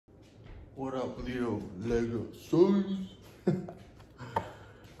What up, Leo Legacy? I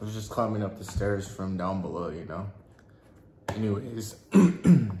was just climbing up the stairs from down below, you know? Anyways,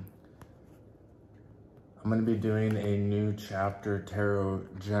 I'm gonna be doing a new chapter tarot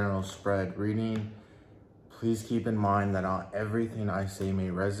general spread reading. Please keep in mind that not everything I say may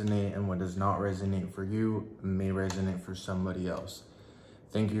resonate, and what does not resonate for you may resonate for somebody else.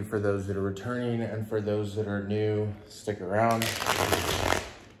 Thank you for those that are returning, and for those that are new, stick around.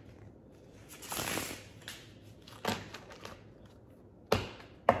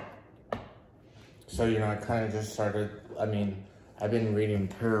 So, you know, I kind of just started, I've been reading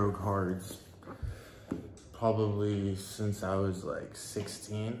tarot cards probably since I was like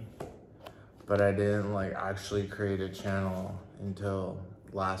 16, but I didn't like actually create a channel until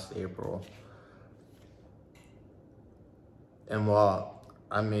last April. And while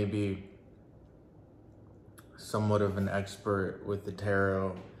I may be somewhat of an expert with the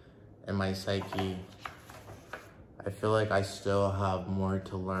tarot and my psyche, I feel like I still have more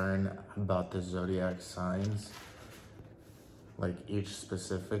to learn about the zodiac signs, like each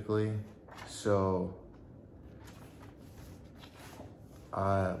specifically. So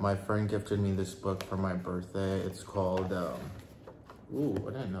my friend gifted me this book for my birthday. It's called, ooh,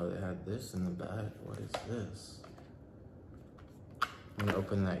 I didn't know they had this in the back. What is this? I'm gonna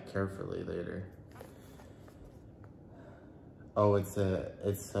open that carefully later. Oh, it's a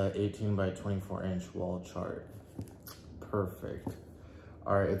 18 by 24 inch wall chart. Perfect.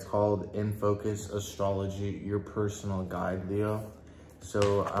 All right, it's called In Focus Astrology, Your Personal Guide, Leo.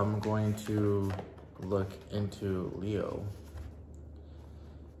 So I'm going to look into Leo.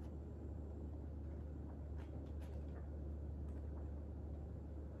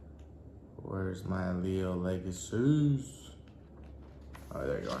 Where's my Leo legacies? Oh,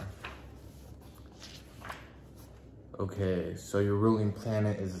 there you are. Okay, so your ruling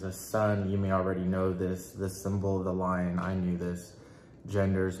planet is the sun. You may already know this. The symbol of the lion, I knew this.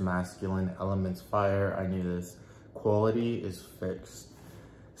 Genders, masculine, elements, fire, I knew this. Quality is fixed.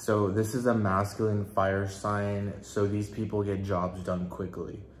 So this is a masculine fire sign. So these people get jobs done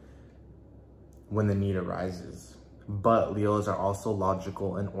quickly when the need arises. But Leos are also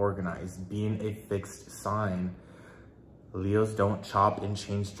logical and organized. Being a fixed sign, Leos don't chop and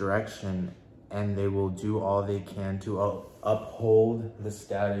change direction, and they will do all they can to uphold the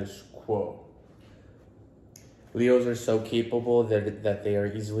status quo. Leos are so capable that they are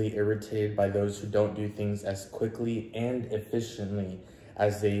easily irritated by those who don't do things as quickly and efficiently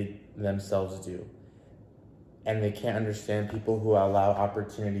as they themselves do. And they can't understand people who allow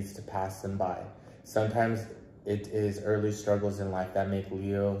opportunities to pass them by. Sometimes it is early struggles in life that make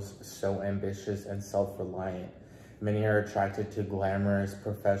Leos so ambitious and self-reliant. Many are attracted to glamorous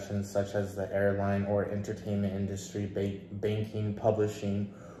professions such as the airline or entertainment industry, banking,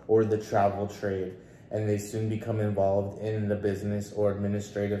 publishing, or the travel trade, and they soon become involved in the business or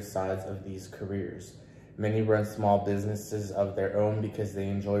administrative sides of these careers. Many run small businesses of their own because they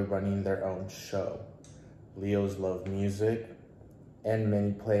enjoy running their own show. Leos love music, and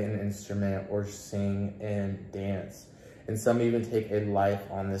many play an instrument or sing and dance, and some even take a life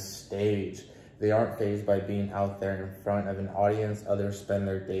on the stage. They aren't fazed by being out there in front of an audience. Others spend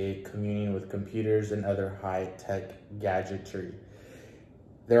their day communing with computers and other high-tech gadgetry.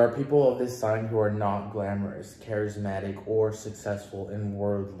 There are people of this sign who are not glamorous, charismatic, or successful in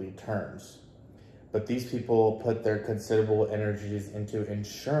worldly terms. But these people put their considerable energies into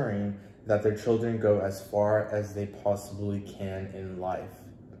ensuring that their children go as far as they possibly can in life.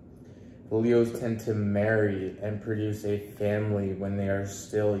 Leos tend to marry and produce a family when they are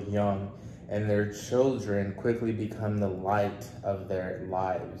still young, and their children quickly become the light of their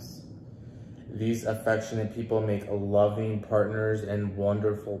lives. These affectionate people make loving partners and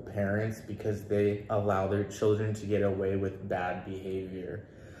wonderful parents because they allow their children to get away with bad behavior.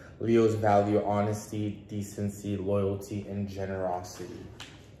 Leos value honesty, decency, loyalty, and generosity.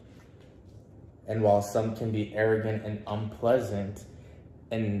 And while some can be arrogant and unpleasant,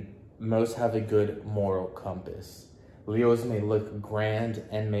 and most have a good moral compass. Leos may look grand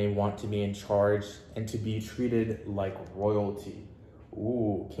and may want to be in charge and to be treated like royalty.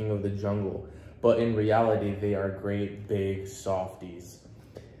 Ooh, king of the jungle. But in reality, they are great big softies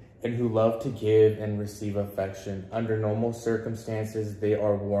and who love to give and receive affection. Under normal circumstances, they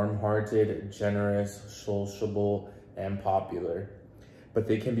are warm-hearted, generous, sociable, and popular. But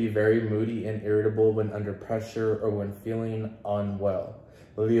they can be very moody and irritable when under pressure or when feeling unwell.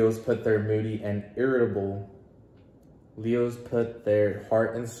 Leos put their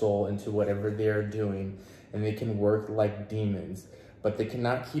heart and soul into whatever they are doing, and they can work like demons. but they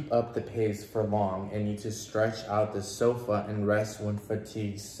cannot keep up the pace for long and need to stretch out the sofa and rest when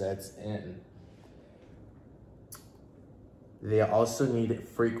fatigue sets in. They also need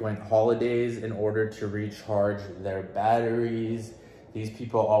frequent holidays in order to recharge their batteries. These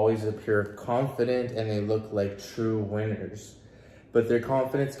people always appear confident and they look like true winners. But their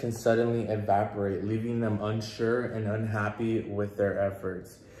confidence can suddenly evaporate, leaving them unsure and unhappy with their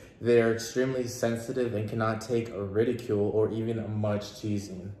efforts. They are extremely sensitive and cannot take a ridicule or even much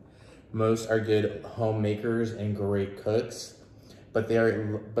teasing. Most are good homemakers and great cooks, but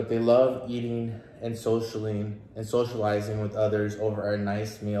they love eating and socializing with others over a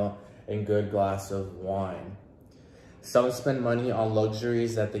nice meal and good glass of wine. Some spend money on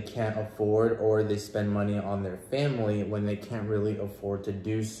luxuries that they can't afford, or they spend money on their family when they can't really afford to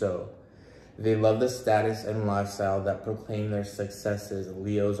do so. They love the status and lifestyle that proclaim their successes.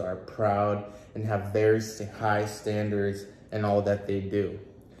 Leos are proud and have very high standards in all that they do.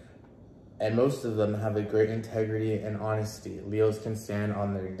 And most of them have a great integrity and honesty. Leos can stand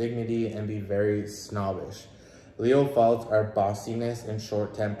on their dignity and be very snobbish. Leo faults are bossiness and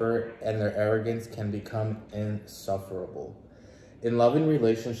short temper, and their arrogance can become insufferable. In loving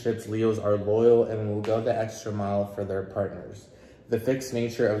relationships, Leos are loyal and will go the extra mile for their partners. The fixed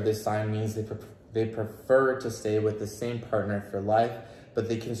nature of this sign means they prefer to stay with the same partner for life, but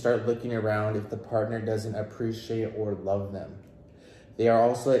they can start looking around if the partner doesn't appreciate or love them. They are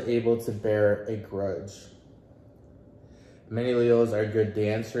also able to bear a grudge. Many Leos are good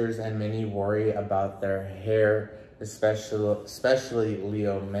dancers and many worry about their hair, especially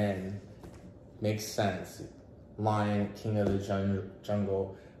Leo men. Makes sense. Lion, king of the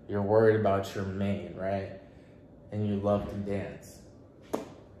jungle, you're worried about your mane, right? And you love to dance.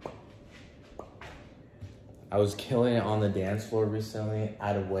 I was killing it on the dance floor recently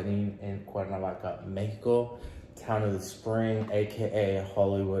at a wedding in Cuernavaca, Mexico, town of the spring, aka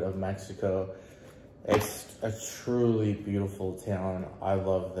Hollywood of Mexico. It's a truly beautiful town. I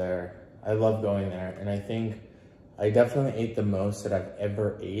love going there, and I think I definitely ate the most that I've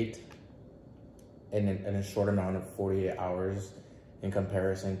ever ate in a short amount of 48 hours in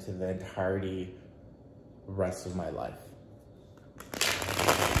comparison to the entirety rest of my life.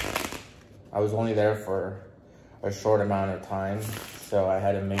 I was only there for a short amount of time, so I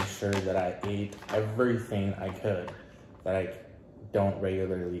had to make sure that I ate everything I could that I don't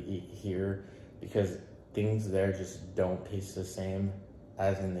regularly eat here, because things there just don't taste the same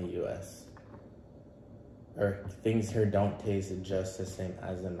as in the US. Or things here don't taste just the same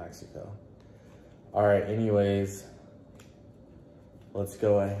as in Mexico. All right, anyways, let's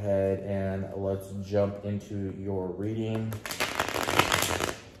go ahead and let's jump into your reading.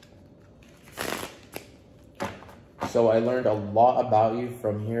 So I learned a lot about you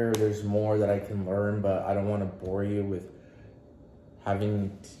from here. There's more that I can learn, but I don't want to bore you with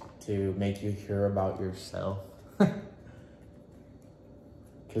having to make you hear about yourself.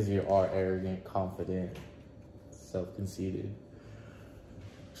 Because you are arrogant, confident, self-conceited.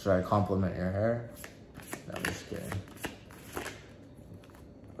 Should I compliment your hair? No, I'm just kidding.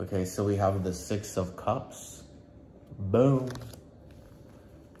 Okay, so we have the Six of Cups. Boom.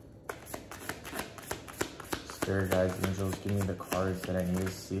 Spirit guides, angels, give me the cards that I need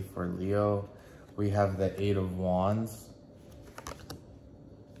to see for Leo. We have the Eight of Wands.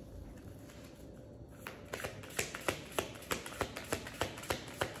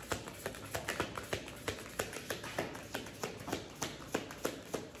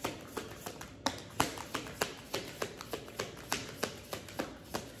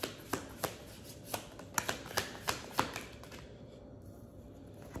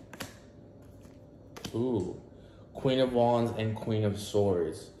 Ooh, Queen of Wands and Queen of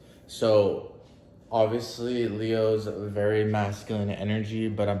Swords. So obviously Leo's very masculine energy,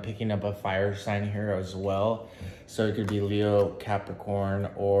 but I'm picking up a fire sign here as well. So it could be Leo, Capricorn,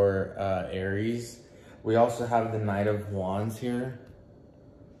 or Aries. We also have the Knight of Wands here.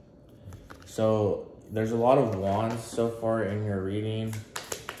 So there's a lot of wands so far in your reading.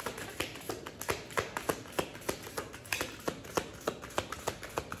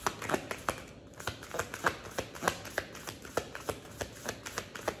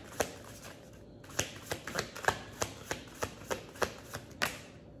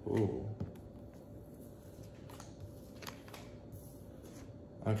 Ooh.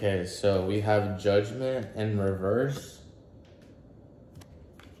 Okay, so we have Judgment in reverse.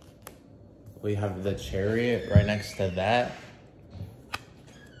 We have the Chariot right next to that.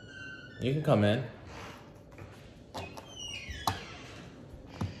 You can come in.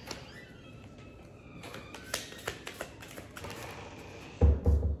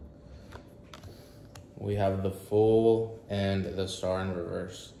 We have the Fool and the Star in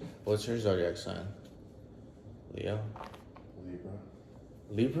reverse. What's your zodiac sign? Leo? Libra.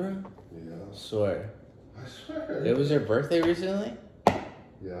 Libra? Yeah. Swear. I swear. It was your birthday recently?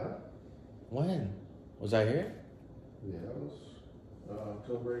 Yeah. When? Was I here? Yeah, it was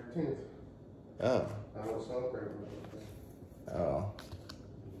October 18th. Oh. I don't celebrate my birthday. Oh.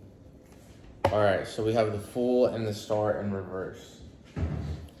 Alright, so we have the Fool and the Star in reverse.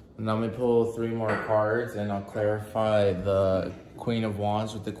 Now let me pull 3 more cards and I'll clarify the Queen of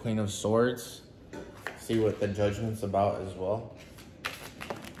Wands with the Queen of Swords. See what the Judgment's about as well.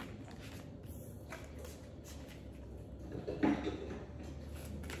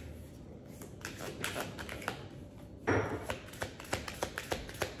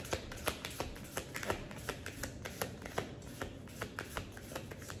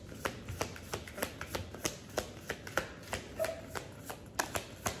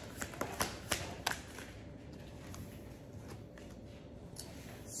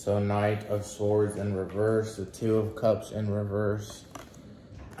 So Knight of Swords in reverse, the Two of Cups in reverse.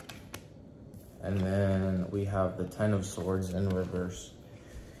 And then we have the Ten of Swords in reverse.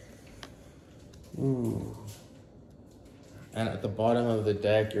 Ooh. And at the bottom of the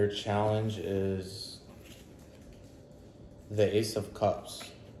deck, your challenge is the Ace of Cups.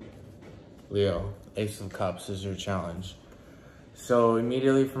 Leo, Ace of Cups is your challenge. So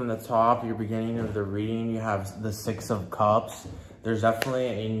immediately from the top, your beginning of the reading, you have the Six of Cups. There's definitely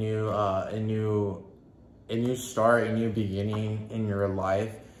a new start, a new beginning in your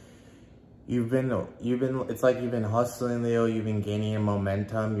life. It's like you've been hustling, Leo. You've been gaining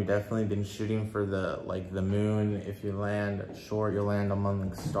momentum. You've definitely been shooting for the moon. If you land short, you'll land among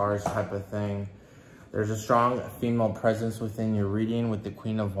the stars type of thing. There's a strong female presence within your reading with the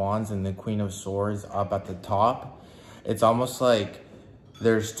Queen of Wands and the Queen of Swords up at the top. It's almost like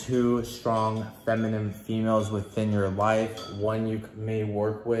there's 2 strong feminine females within your life. One you may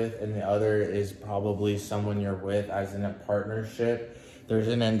work with and the other is probably someone you're with as in a partnership. There's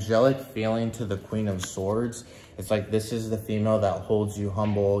an angelic feeling to the Queen of Swords. It's like this is the female that holds you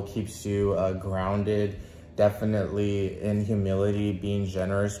humble, keeps you grounded, definitely in humility, being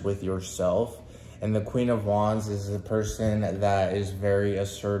generous with yourself. And the Queen of Wands is the person that is very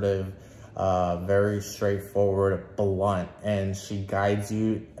assertive, very straightforward, blunt, and she guides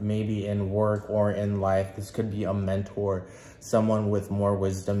you maybe in work or in life. This could be a mentor, someone with more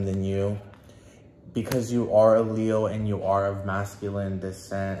wisdom than you. Because you are a Leo and you are of masculine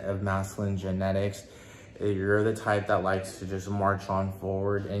descent, of masculine genetics, you're the type that likes to just march on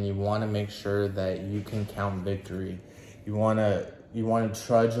forward, and you want to make sure that you can count victory. You want to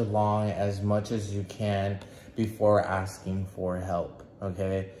trudge along as much as you can before asking for help,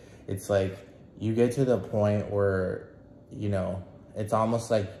 okay? It's like you get to the point where, you know, it's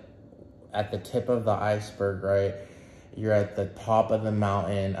almost like at the tip of the iceberg, right? You're at the top of the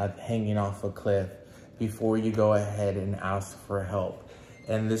mountain, hanging off a cliff before you go ahead and ask for help.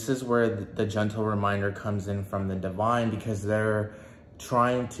 And this is where the gentle reminder comes in from the divine, because they're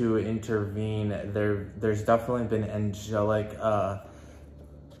trying to intervene. There's definitely been angelic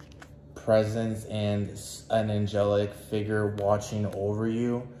presence and an angelic figure watching over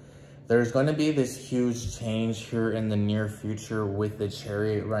you. There's going to be this huge change here in the near future with the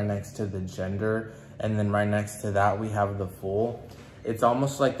Chariot right next to the gender. And then right next to that, we have the Fool. It's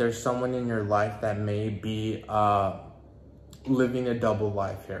almost like there's someone in your life that may be living a double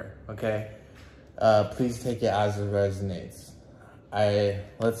life here, okay? Please take it as it resonates.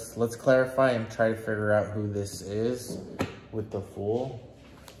 Let's clarify and try to figure out who this is with the Fool.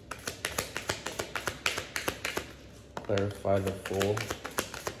 Clarify the Fool.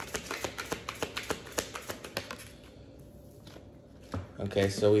 Okay,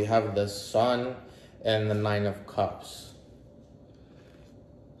 so we have the Sun and the Nine of Cups.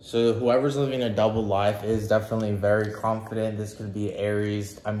 So whoever's living a double life is definitely very confident. This could be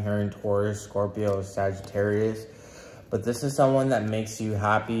Aries. I'm hearing Taurus, Scorpio, Sagittarius. But this is someone that makes you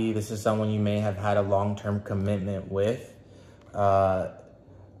happy. This is someone you may have had a long-term commitment with. I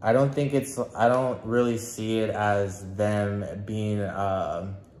don't really see it as them being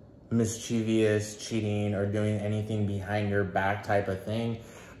mischievous, cheating, or doing anything behind your back type of thing.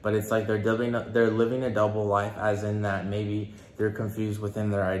 But it's like they're living a double life, as in that maybe they're confused within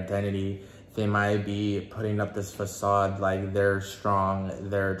their identity. They might be putting up this facade like they're strong,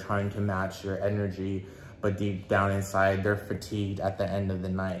 they're trying to match your energy, but deep down inside, they're fatigued at the end of the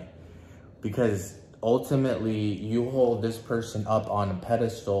night. Because ultimately, you hold this person up on a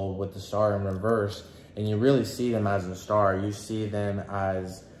pedestal with the star in reverse, and you really see them as a star. You see them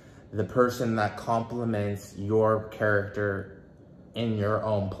as the person that complements your character in your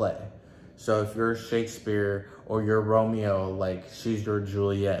own play. So if you're Shakespeare or you're Romeo, like she's your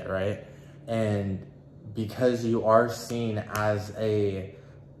Juliet, right? And because you are seen as a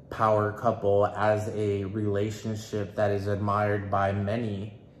power couple, as a relationship that is admired by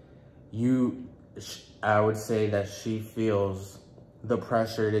many, I would say that she feels the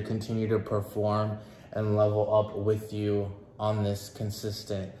pressure to continue to perform and level up with you on this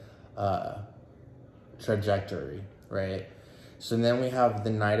consistent trajectory, right? So then we have the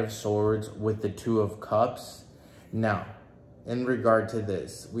Knight of Swords with the Two of Cups. Now, in regard to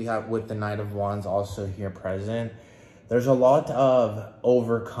this, we have with the Knight of Wands also here present. There's a lot of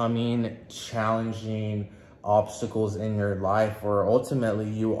overcoming, challenging obstacles in your life, or ultimately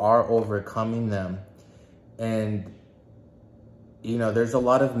you are overcoming them. And, you know, there's a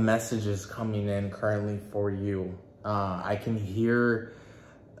lot of messages coming in currently for you. I can hear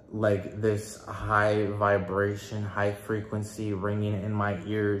like this high vibration, high frequency ringing in my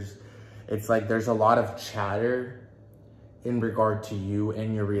ears. It's like there's a lot of chatter in regard to you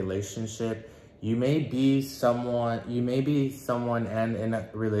and your relationship. You may be someone and in a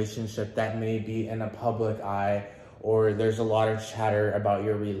relationship that may be in a public eye, or there's a lot of chatter about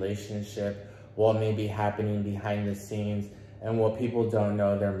your relationship, what may be happening behind the scenes, and what people don't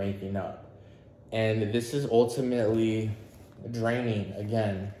know they're making up. And this is ultimately draining,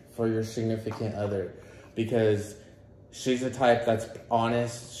 again, for your significant other, because she's a type that's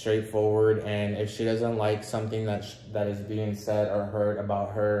honest, straightforward, and if she doesn't like something that is being said or heard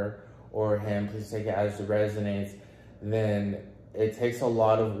about her or him, please take it as it resonates, then it takes a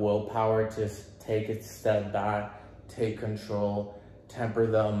lot of willpower to take a step back, take control, temper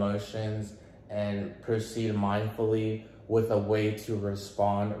the emotions, and proceed mindfully with a way to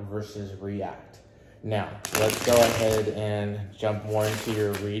respond versus react. Now, let's go ahead and jump more into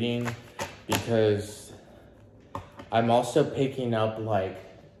your reading, because I'm also picking up like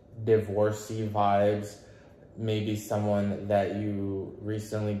divorcee vibes, maybe someone that you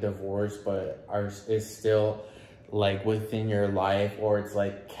recently divorced but is still like within your life, or it's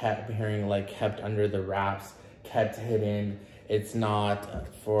like kept under the wraps, kept hidden. It's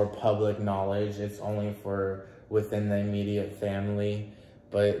not for public knowledge, it's only for within the immediate family.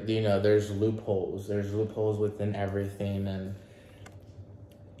 But you know, there's loopholes within everything, and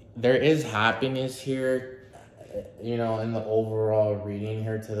there is happiness here, you know, in the overall reading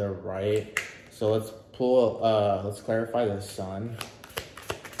here to the right. So let's clarify the sun.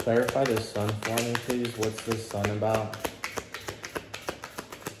 Clarify the sun for me, please. What's the sun about?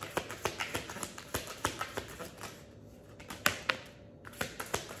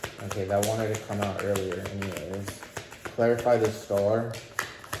 Okay, that wanted to come out earlier anyways. Clarify the star.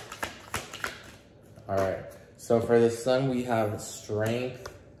 All right, so for the sun, we have strength,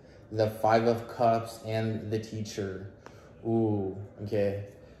 the Five of Cups, and the Teacher. Ooh, okay.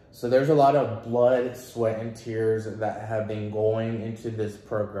 So there's a lot of blood, sweat, and tears that have been going into this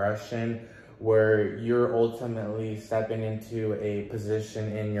progression where you're ultimately stepping into a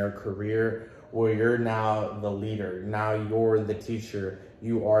position in your career where you're now the leader. Now you're the teacher.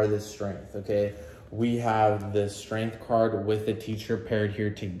 You are the strength, okay? We have the Strength card with the Teacher paired here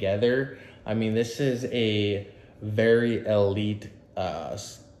together. I mean, this is a very elite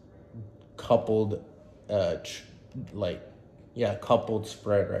coupled coupled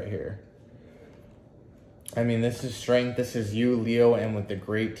spread right here. I mean, this is strength. This is you, Leo, and with the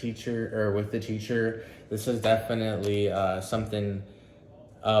great teacher, or with the Teacher, this is definitely something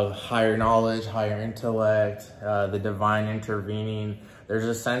of higher knowledge, higher intellect, the divine intervening. There's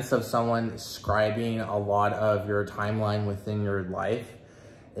a sense of someone scribing a lot of your timeline within your life.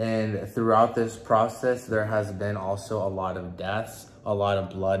 And throughout this process, there has been also a lot of deaths, a lot of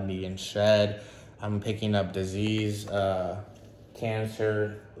blood being shed. I'm picking up disease,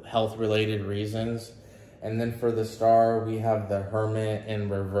 cancer, health-related reasons. And then for the star, we have the Hermit in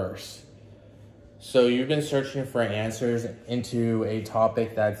reverse. So you've been searching for answers into a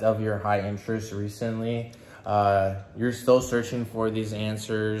topic that's of your high interest recently. You're still searching for these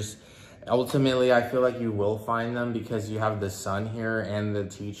answers. Ultimately, I feel like you will find them because you have the Sun here and the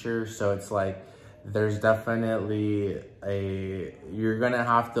Teacher. So it's like, there's definitely you're gonna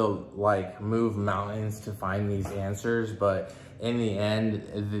have to like move mountains to find these answers, but in the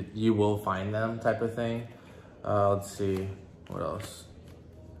end, you will find them, type of thing. Let's see, what else?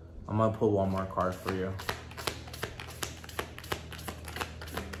 I'm gonna pull one more card for you.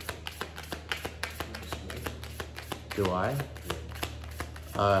 Do I?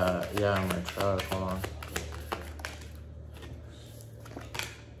 Yeah, I'm gonna try. Hold on.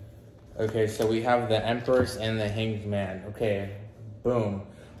 Okay, so we have the Empress and the Hanged Man. Okay, boom.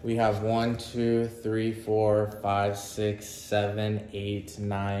 We have 1, 2, 3, 4, 5, 6, 7, 8,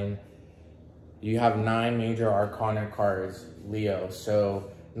 9, You have 9 major arcana cards, Leo.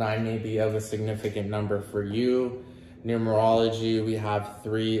 So 9 may be of a significant number for you. Numerology, we have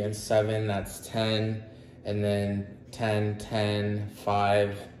 3 and 7, that's 10. And then 10, 10,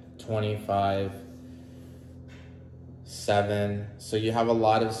 5, 25, 7. So you have a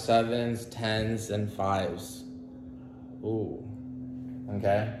lot of 7s, 10s, and 5s. Ooh,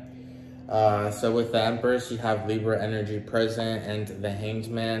 okay. So with the Empress, you have Libra energy present, and the Hanged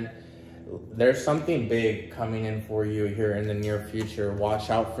Man. There's something big coming in for you here in the near future. Watch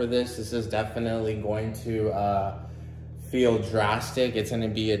out for this. This is definitely going to feel drastic. It's going to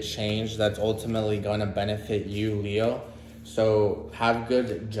be a change that's ultimately going to benefit you, Leo. So have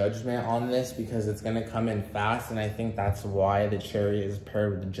good judgment on this, because it's going to come in fast. And I think that's why the Chariot is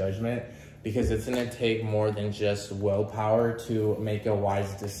paired with the Judgment, because it's going to take more than just willpower to make a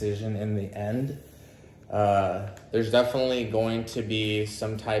wise decision in the end. There's definitely going to be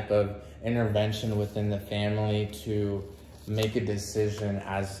some type of intervention within the family to make a decision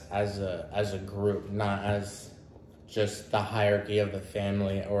as a group, not as just the hierarchy of the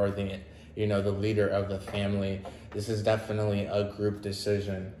family or the leader of the family. This is definitely a group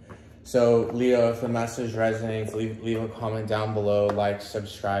decision. So Leo, if the message resonates, leave a comment down below, like,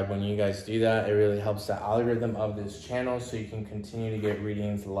 subscribe. When you guys do that, it really helps the algorithm of this channel so you can continue to get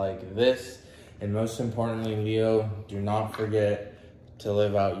readings like this. And most importantly, Leo, do not forget to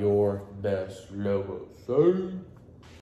live out your best legacy.